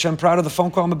 Is Hashem proud of the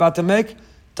phone call I'm about to make?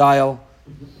 Dial.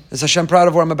 Is Hashem proud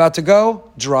of where I'm about to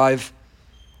go? Drive.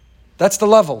 That's the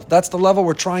level. That's the level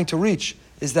we're trying to reach,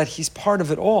 is that He's part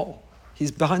of it all.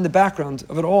 He's behind the background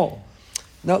of it all.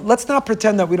 Now, let's not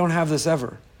pretend that we don't have this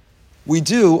ever. We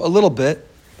do a little bit,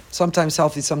 sometimes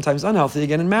healthy, sometimes unhealthy,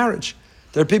 again in marriage.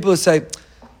 There are people who say,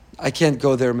 I can't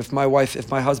go there. If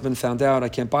my husband found out I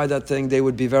can't buy that thing, they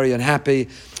would be very unhappy.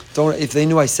 If they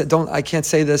knew I can't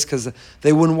say this because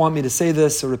they wouldn't want me to say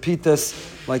this or repeat this,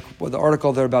 like the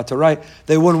article they're about to write.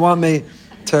 They wouldn't want me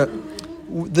to.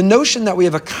 The notion that we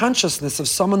have a consciousness of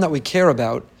someone that we care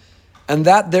about, and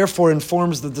that therefore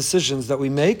informs the decisions that we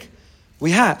make,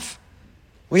 we have.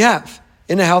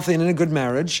 In a healthy and in a good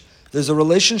marriage, there's a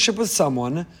relationship with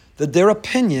someone that their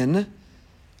opinion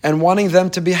and wanting them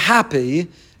to be happy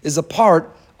is a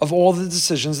part of all the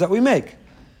decisions that we make.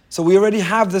 So we already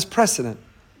have this precedent.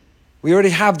 We already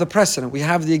have the precedent. We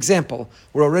have the example.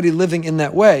 We're already living in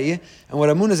that way. And what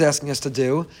Amun is asking us to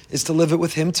do is to live it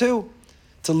with him too.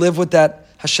 To live with that,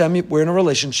 Hashem, we're in a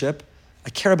relationship. I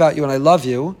care about you and I love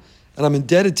you. And I'm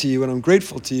indebted to you and I'm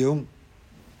grateful to you.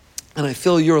 And I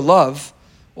feel your love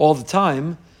all the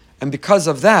time. And because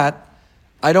of that,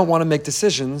 I don't want to make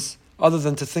decisions other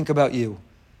than to think about you.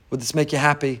 Would this make you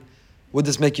happy? Would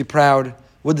this make you proud?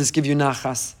 Would this give you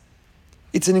nachas?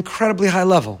 It's an incredibly high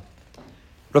level.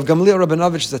 Rav Gamliel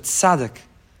Rabinovich is a tzaddik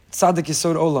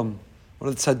Yesod Olam, one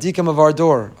of the tzaddikim of our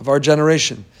door, of our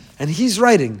generation. And he's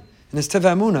writing in his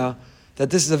Teva Emunah that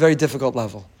this is a very difficult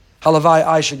level. Halavai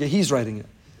Aisha, he's writing it.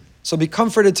 So be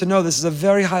comforted to know this is a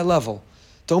very high level.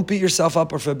 Don't beat yourself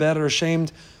up or feel bad or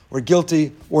ashamed or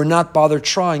guilty or not bother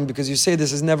trying because you say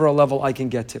this is never a level I can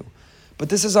get to. But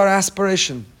this is our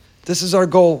aspiration. This is our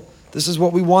goal. This is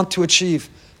what we want to achieve,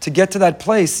 to get to that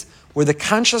place where the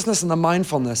consciousness and the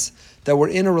mindfulness that we're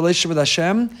in a relationship with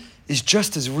Hashem is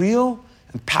just as real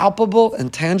and palpable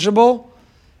and tangible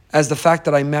as the fact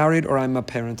that I'm married or I'm a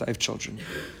parent, I have children.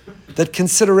 That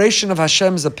consideration of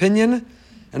Hashem's opinion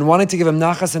and wanting to give him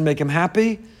nachas and make him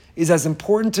happy is as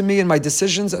important to me in my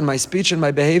decisions and my speech and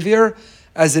my behavior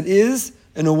as it is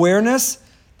an awareness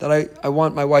that I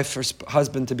want my wife or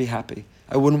husband to be happy.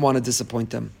 I wouldn't want to disappoint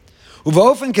them.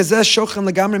 ובאופן כזה שוכן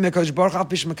לגמרי מהקדוש ברוך אף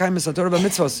בשמקיים מסתור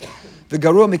והמצוות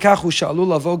וגרוע מכך הוא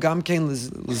שעלול לבוא גם כן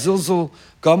לזלזול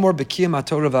גמור בקיים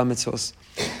התורה והמצוות.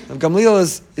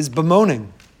 Gamliel is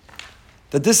bemoaning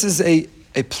that this is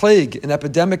a plague, an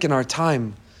epidemic in our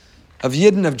time of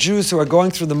Yidden, of Jews who are going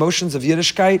through the motions of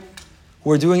Yiddishkeit,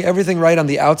 who are doing everything right on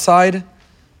the outside.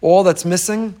 All that's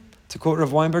missing, to quote Rav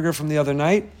Weinberger from the other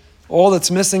night, all that's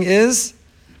missing is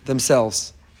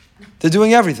themselves. They're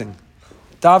doing everything.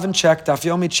 Daven check, Daf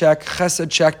Yomi check,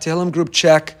 Chesed check, Tehillim group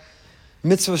check,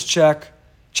 Mitzvahs check,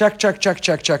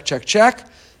 check.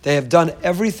 They have done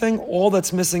everything. All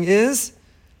that's missing is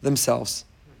themselves.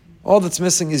 All that's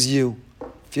missing is you.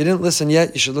 If you didn't listen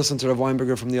yet, you should listen to Rav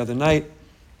Weinberger from the other night.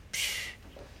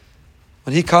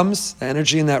 When he comes, the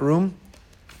energy in that room,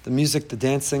 the music, the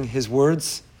dancing, his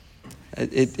words,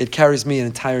 it carries me an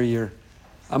entire year.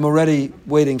 I'm already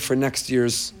waiting for next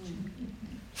year's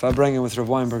Farbrengen with Rav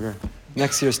Weinberger.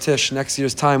 Next year's Tish, next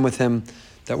year's time with him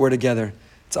that we're together.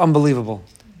 It's unbelievable.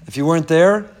 If you weren't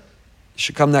there, you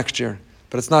should come next year.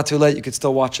 But it's not too late, you could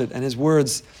still watch it. And his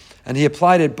words, and he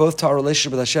applied it both to our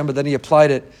relationship with Hashem, but then he applied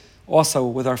it also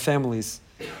with our families.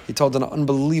 He told an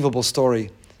unbelievable story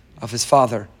of his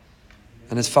father.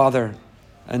 And his father,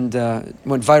 and it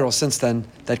went viral since then,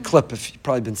 that clip, if you've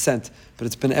probably been sent, but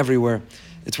it's been everywhere.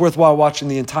 It's worthwhile watching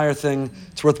the entire thing.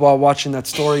 It's worthwhile watching that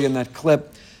story and that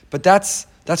clip. But that's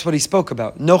what he spoke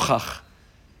about. Nochach,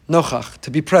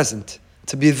 to be present,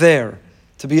 to be there,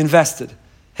 to be invested.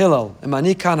 Hillel,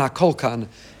 Imani kan hakol kan.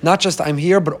 Not just I'm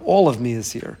here, but all of me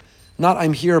is here. Not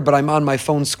I'm here, but I'm on my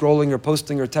phone scrolling or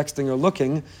posting or texting or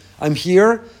looking. I'm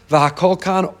here, v'hakol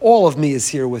kan, all of me is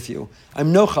here with you.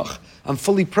 I'm nochach, I'm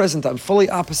fully present, I'm fully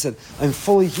opposite, I'm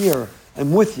fully here,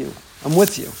 I'm with you.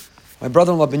 My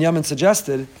brother-in-law Binyamin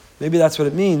suggested, maybe that's what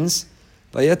it means,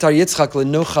 Vayetar Yitzchak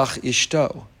lenochach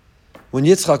ishto. When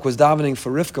Yitzchak was davening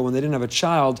for Rivka, when they didn't have a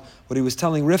child, what he was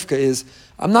telling Rivka is,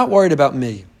 I'm not worried about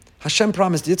me. Hashem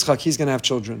promised Yitzchak he's going to have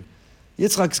children.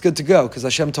 Yitzchak's good to go, because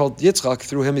Hashem told Yitzchak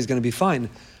through him he's going to be fine.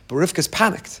 But Rivka's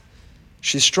panicked.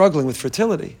 She's struggling with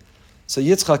fertility. So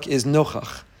Yitzchak is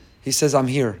nochach. He says, I'm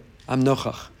here. I'm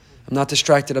nochach. I'm not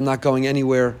distracted. I'm not going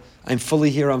anywhere. I'm fully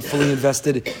here. I'm fully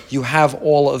invested. You have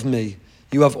all of me.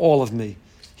 You have all of me.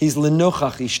 He's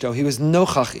lenochach ishto. He was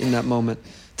nochach in that moment.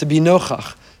 To be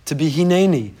nochach. To be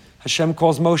hineni. Hashem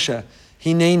calls Moshe.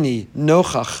 Hineni.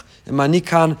 Nochach.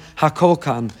 Imanikan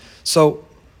hakolkan. So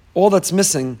all that's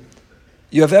missing,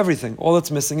 you have everything. All that's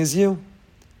missing is you.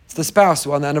 It's the spouse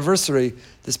who on the anniversary,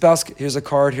 the spouse, here's a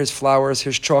card, here's flowers,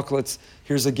 here's chocolates,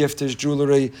 here's a gift, here's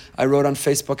jewelry. I wrote on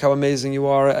Facebook how amazing you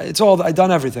are. It's all, I've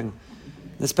done everything.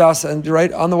 The spouse, and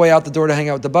right on the way out the door to hang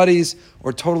out with the buddies,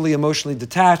 or totally emotionally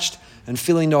detached and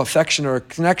feeling no affection or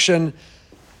connection.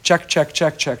 Check.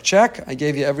 I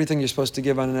gave you everything you're supposed to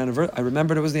give on an anniversary. I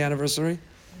remembered it was the anniversary.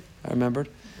 I remembered.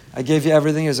 I gave you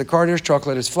everything. Here's a card, here's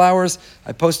chocolate, here's flowers.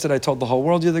 I posted, I told the whole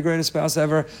world you're the greatest spouse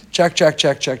ever. Check, check,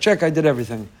 check, check, check. I did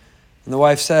everything. And the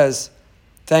wife says,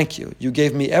 thank you. You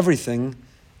gave me everything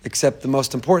except the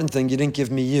most important thing, you didn't give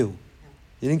me you.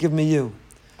 You didn't give me you.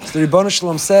 So the Ribono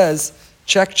Shalom says,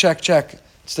 check, check, check.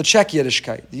 It's the check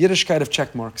Yiddishkeit, the Yiddishkeit of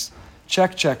check marks.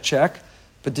 Check, check, check.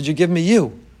 But did you give me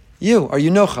you? You. Are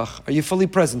you nochach? Are you fully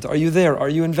present? Are you there? Are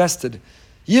you invested?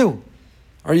 You.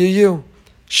 Are you?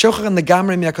 Shochach and the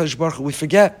Gamri Miyakadosh Baruch Hu, we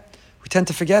forget. We tend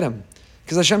to forget him.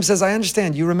 Because Hashem says, I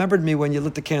understand, you remembered me when you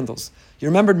lit the candles. You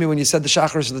remembered me when you said the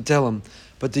Shachars or the Tehillim.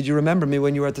 But did you remember me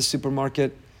when you were at the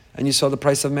supermarket and you saw the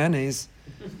price of mayonnaise?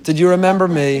 Did you remember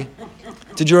me?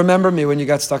 Did you remember me when you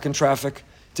got stuck in traffic?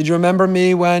 Did you remember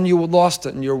me when you lost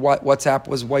it and your WhatsApp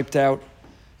was wiped out?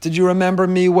 Did you remember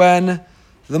me when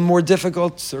the more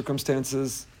difficult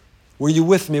circumstances? Were you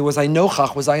with me? Was I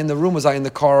nochach? Was I in the room? Was I in the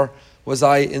car? Was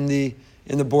I in the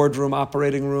boardroom,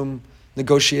 operating room,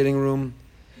 negotiating room?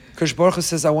 Kadosh Baruch Hu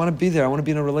says, I want to be there. I want to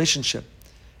be in a relationship.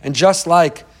 And just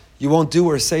like you won't do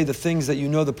or say the things that you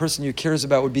know the person you cares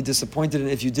about would be disappointed in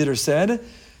if you did or said,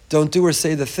 don't do or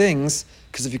say the things,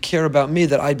 because if you care about me,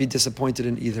 that I'd be disappointed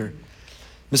in either.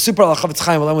 Mesupar al Chavetz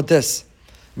Chaim, we'll end with this.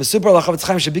 Mesupar al Chavetz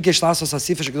Chaim, shebikesh lasos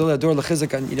hasifa shegedol yador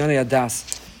lechizek an inyanei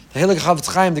hadas. The Heilig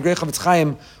Chavetz Chaim, the great Chavetz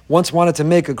Chaim, once wanted to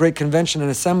make a great convention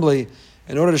and assembly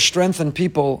in order to strengthen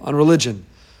people on religion.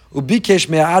 Ubikesh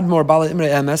me'admor bala imrei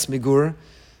emes migur,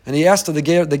 and he asked the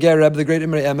Ger Rebbe, the great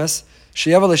imrei emes,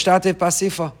 sheyeva l'shtatev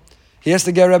pasifa. He asked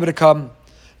the Ger Rebbe to come.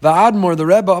 Va'admor, the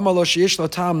Rebbe, amar lo sheyesh lo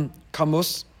tam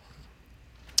kamus,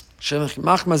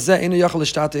 shemach mazeh inu yachal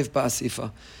l'shtatev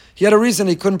pasifa. He had a reason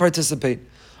he couldn't participate.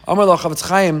 Amar lo Chavetz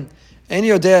Chaim, ein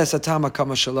yodea es hatam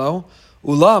hakama shelo,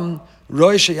 ulam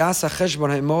roi sheyasa cheshbon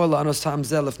ha'imoa la'anos tam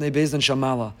zeh lefnei beis din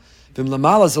shamala. V'im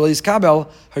lamala zeh lo yiskabel,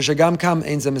 har shagam kam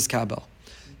ein zeh miskabel.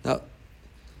 Now,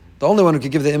 the only one who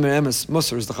could give the Imrei Emes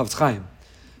Musar is the Chavetz Chaim.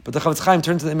 But the Chavetz Chaim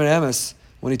turned to the Imrei Emes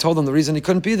when he told him the reason he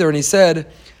couldn't be there, and he said,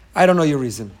 I don't know your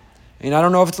reason. And I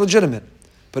don't know if it's legitimate.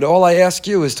 But all I ask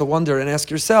you is to wonder and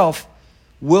ask yourself,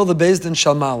 will the Beis Din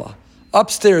Shalmala,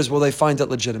 upstairs, will they find it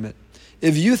legitimate?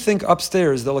 If you think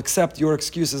upstairs they'll accept your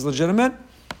excuse as legitimate,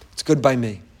 it's good by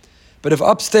me. But if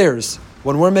upstairs,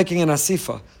 when we're making an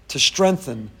asifa to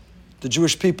strengthen the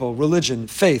Jewish people, religion,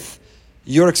 faith,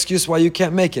 your excuse why you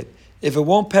can't make it, if it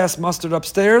won't pass mustard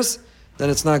upstairs,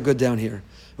 then it's not good down here.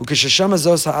 When the Imrei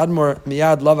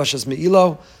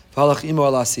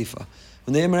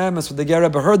Emes, when the Ger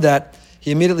Rebbe heard that,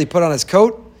 he immediately put on his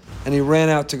coat and he ran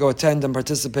out to go attend and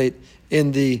participate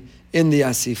in the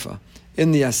asifa.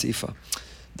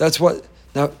 That's what.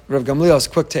 Now, Rav Gamliel is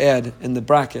quick to add in the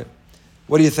bracket.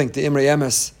 What do you think? The Imrei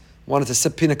Emes wanted to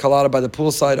sip pina colada by the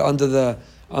poolside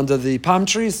under the palm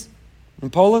trees in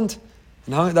Poland?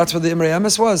 And that's where the Imrei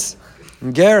Emes was.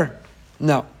 In Ger?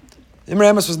 No. The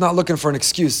Imrei Emes was not looking for an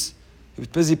excuse. He was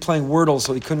busy playing Wordle,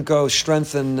 so he couldn't go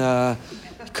strengthen,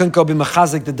 he couldn't go be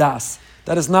machazik the das.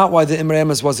 That is not why the Imrei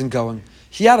Emes wasn't going.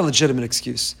 He had a legitimate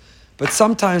excuse. But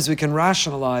sometimes we can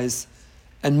rationalize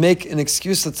and make an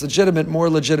excuse that's legitimate more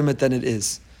legitimate than it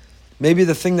is. Maybe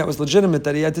the thing that was legitimate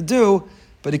that he had to do,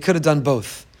 but he could have done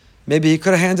both. Maybe he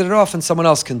could have handed it off and someone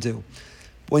else can do.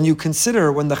 When you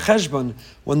consider, when the cheshbon,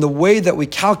 when the way that we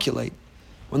calculate,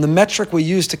 when the metric we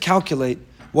use to calculate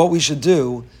what we should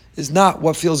do is not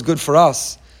what feels good for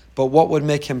us, but what would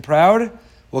make him proud,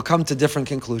 we'll come to different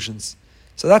conclusions.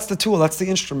 So that's the tool, that's the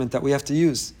instrument that we have to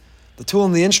use. The tool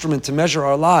and the instrument to measure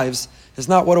our lives is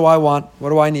not what do I want, what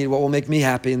do I need, what will make me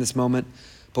happy in this moment,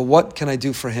 but what can I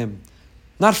do for him?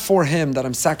 Not for him, that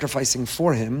I'm sacrificing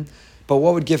for him, but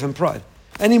what would give him pride?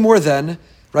 Any more than,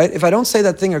 right, if I don't say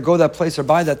that thing or go that place or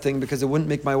buy that thing because it wouldn't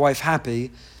make my wife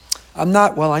happy,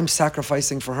 I'm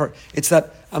sacrificing for her. It's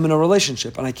that I'm in a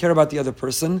relationship and I care about the other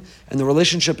person, and the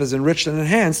relationship is enriched and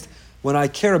enhanced when I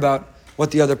care about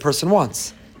what the other person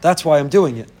wants. That's why I'm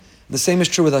doing it. The same is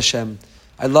true with Hashem.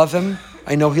 I love him,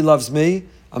 I know he loves me,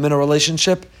 I'm in a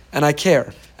relationship, and I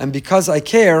care. And because I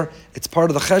care, it's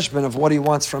part of the cheshbon of what he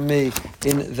wants from me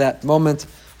in that moment.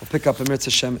 We'll pick up Amir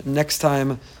Hashem next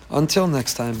time. Until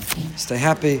next time, stay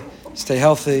happy, stay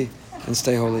healthy, and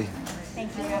stay holy.